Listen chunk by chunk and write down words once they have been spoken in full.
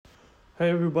Hey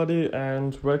everybody,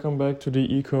 and welcome back to the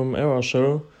Ecom Era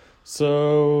Show.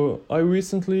 So, I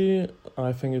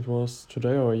think it was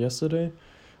today or yesterday,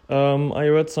 I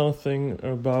read something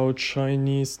about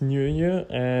Chinese New Year,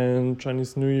 and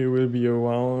Chinese New Year will be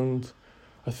around,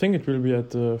 I think it will be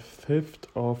at the 5th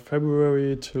of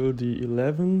February till the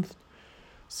 11th,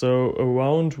 so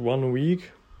around 1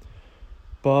 week.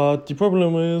 But the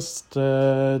problem is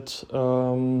that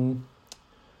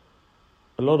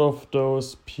a lot of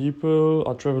those people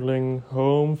are traveling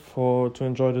home to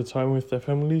enjoy the time with their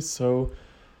families. So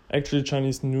actually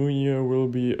Chinese New Year will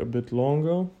be a bit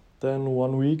longer than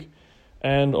 1 week.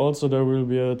 And also there will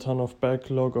be a ton of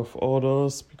backlog of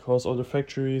orders because all the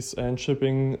factories and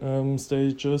shipping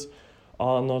stages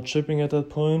are not shipping at that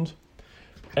point.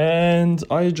 And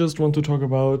I just want to talk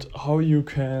about how you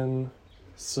can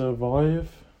survive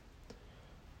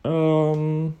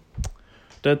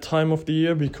that time of the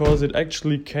year, because it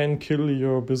actually can kill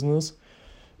your business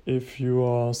if you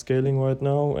are scaling right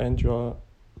now and you are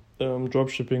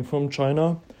dropshipping from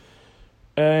China.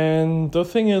 And the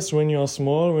thing is, when you're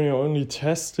small, when you're only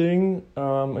testing,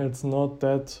 it's not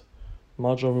that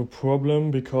much of a problem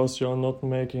because you're not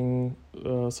making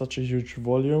such a huge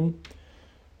volume.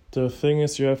 The thing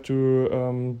is, you have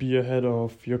to be ahead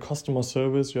of your customer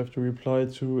service. You have to reply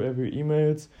to every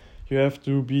emails. You have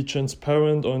to be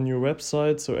transparent on your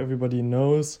website so everybody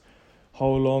knows how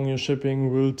long your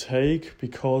shipping will take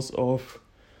because of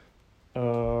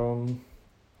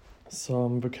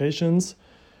some vacations.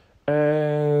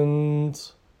 And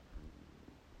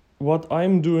what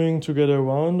I'm doing to get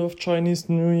around of Chinese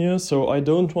New Year, so I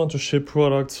don't want to ship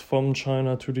products from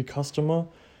China to the customer,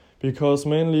 because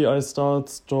mainly I start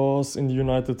stores in the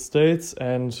United States,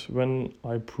 and when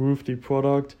I prove the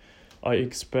product, I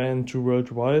expand to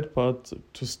worldwide. But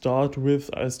to start with,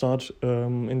 I start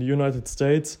in the United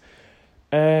States,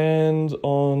 and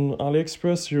on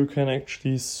AliExpress you can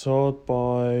actually sort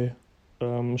by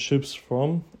ships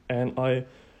from, and I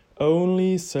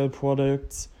only sell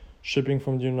products shipping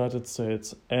from the United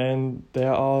States. And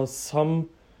there are some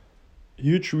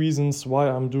huge reasons why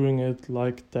I'm doing it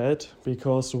like that,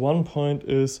 because one point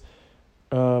is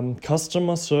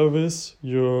customer service,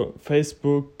 your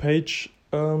Facebook page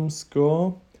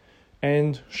score,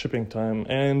 and shipping time.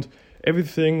 And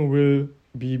everything will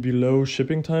be below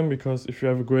shipping time, because if you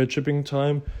have a great shipping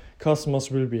time, customers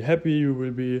will be happy. You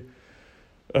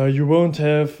won't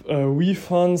have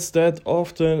refunds that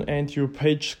often, and your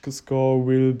page score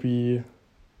will be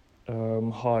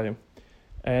high.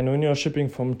 And when you're shipping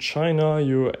from China,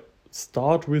 you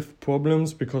start with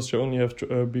problems because you only have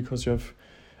to because you have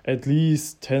at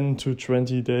least 10 to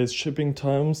 20 days shipping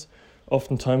times,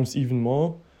 oftentimes even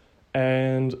more.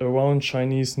 And around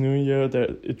Chinese New Year,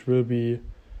 it will be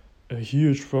a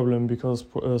huge problem, because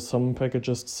some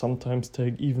packages sometimes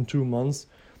take even 2 months,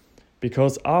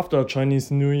 because after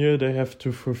Chinese New Year they have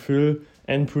to fulfill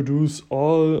and produce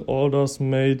all orders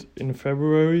made in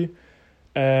February,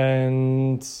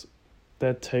 and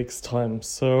that takes time.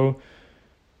 So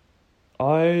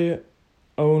I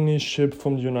only ship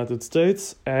from the United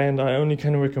States, and I only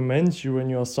can recommend you, when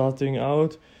you are starting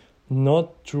out,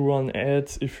 not to run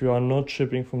ads if you are not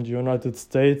shipping from the United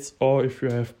States, or if you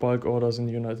have bulk orders in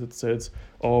the United States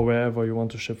or wherever you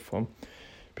want to ship from.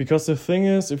 Because the thing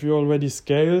is, if you're already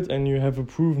scaled and you have a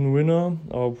proven winner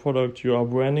or product you are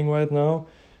branding right now,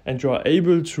 and you are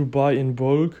able to buy in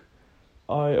bulk,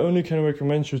 I only can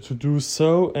recommend you to do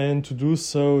so, and to do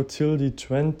so till the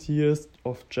 20th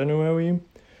of January,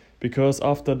 because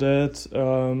after that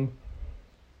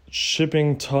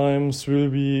shipping times will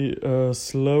be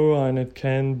slower, and it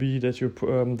can be that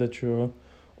your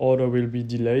order will be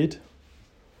delayed.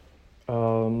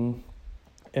 And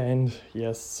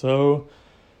yes, so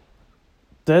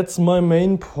that's my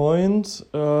main point.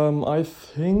 I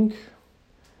think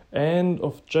end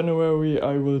of January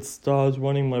I will start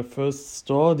running my first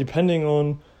store, depending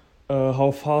on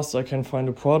how fast I can find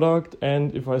a product,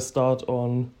 and if I start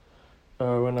on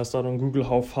when I start on Google,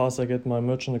 how fast I get my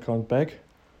merchant account back.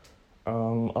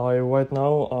 Right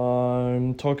now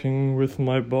I'm talking with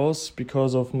my boss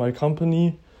because of my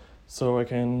company, so I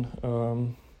can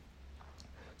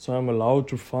so I'm allowed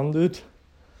to fund it.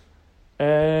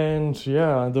 And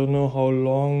yeah, I don't know how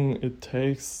long it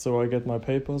takes, so I get my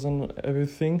papers and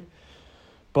everything,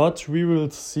 but we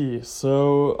will see.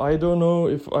 So I don't know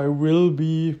if I will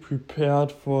be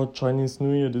prepared for Chinese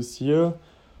New Year this year,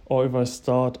 or if I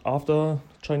start after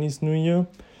Chinese New Year.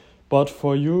 But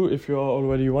for you, if you are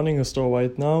already running a store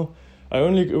right now, I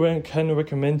only can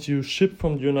recommend you ship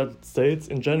from the United States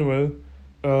in general.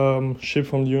 Ship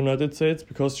from the United States,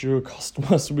 because your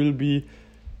customers will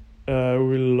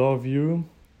love you.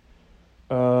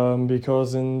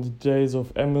 because in the days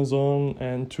of Amazon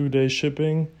and 2-day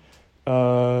shipping,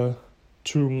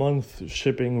 2-month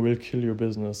shipping will kill your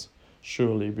business,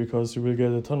 surely, because you will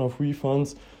get a ton of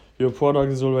refunds. Your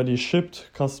product is already shipped,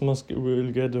 customers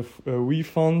will get a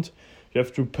refund, you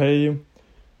have to pay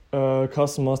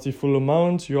customers the full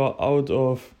amount, you are out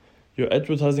of your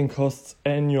advertising costs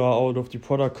and you are out of the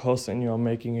product costs, and you are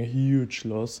making a huge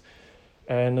loss.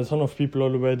 And a ton of people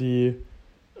already,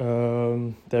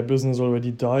 their business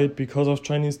already died because of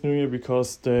Chinese New Year,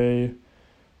 because they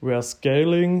were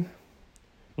scaling,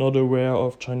 not aware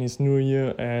of Chinese New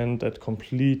Year, and that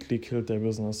completely killed their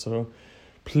business. So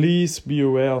please be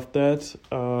aware of that.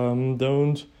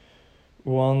 Don't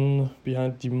run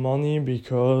behind the money,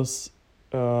 because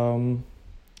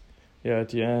at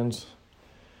the end,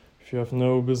 if you have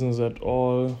no business at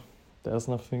all, there's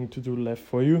nothing to do left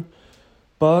for you.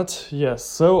 But yes,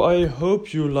 so I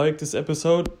hope you liked this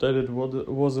episode, that it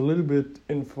was a little bit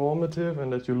informative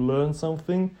and that you learned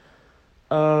something.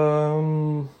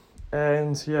 And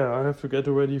yeah, I have to get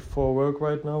ready for work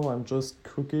right now. I'm just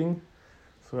cooking,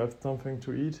 so I have something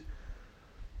to eat.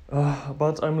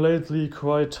 But I'm lately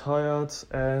quite tired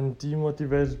and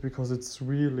demotivated because it's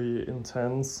really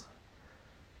intense.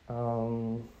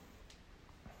 But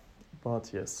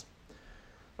yes,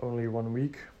 only 1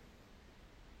 week.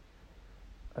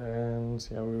 And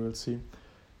yeah, we will see.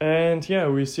 And yeah,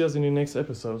 we see us in the next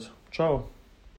episode. Ciao.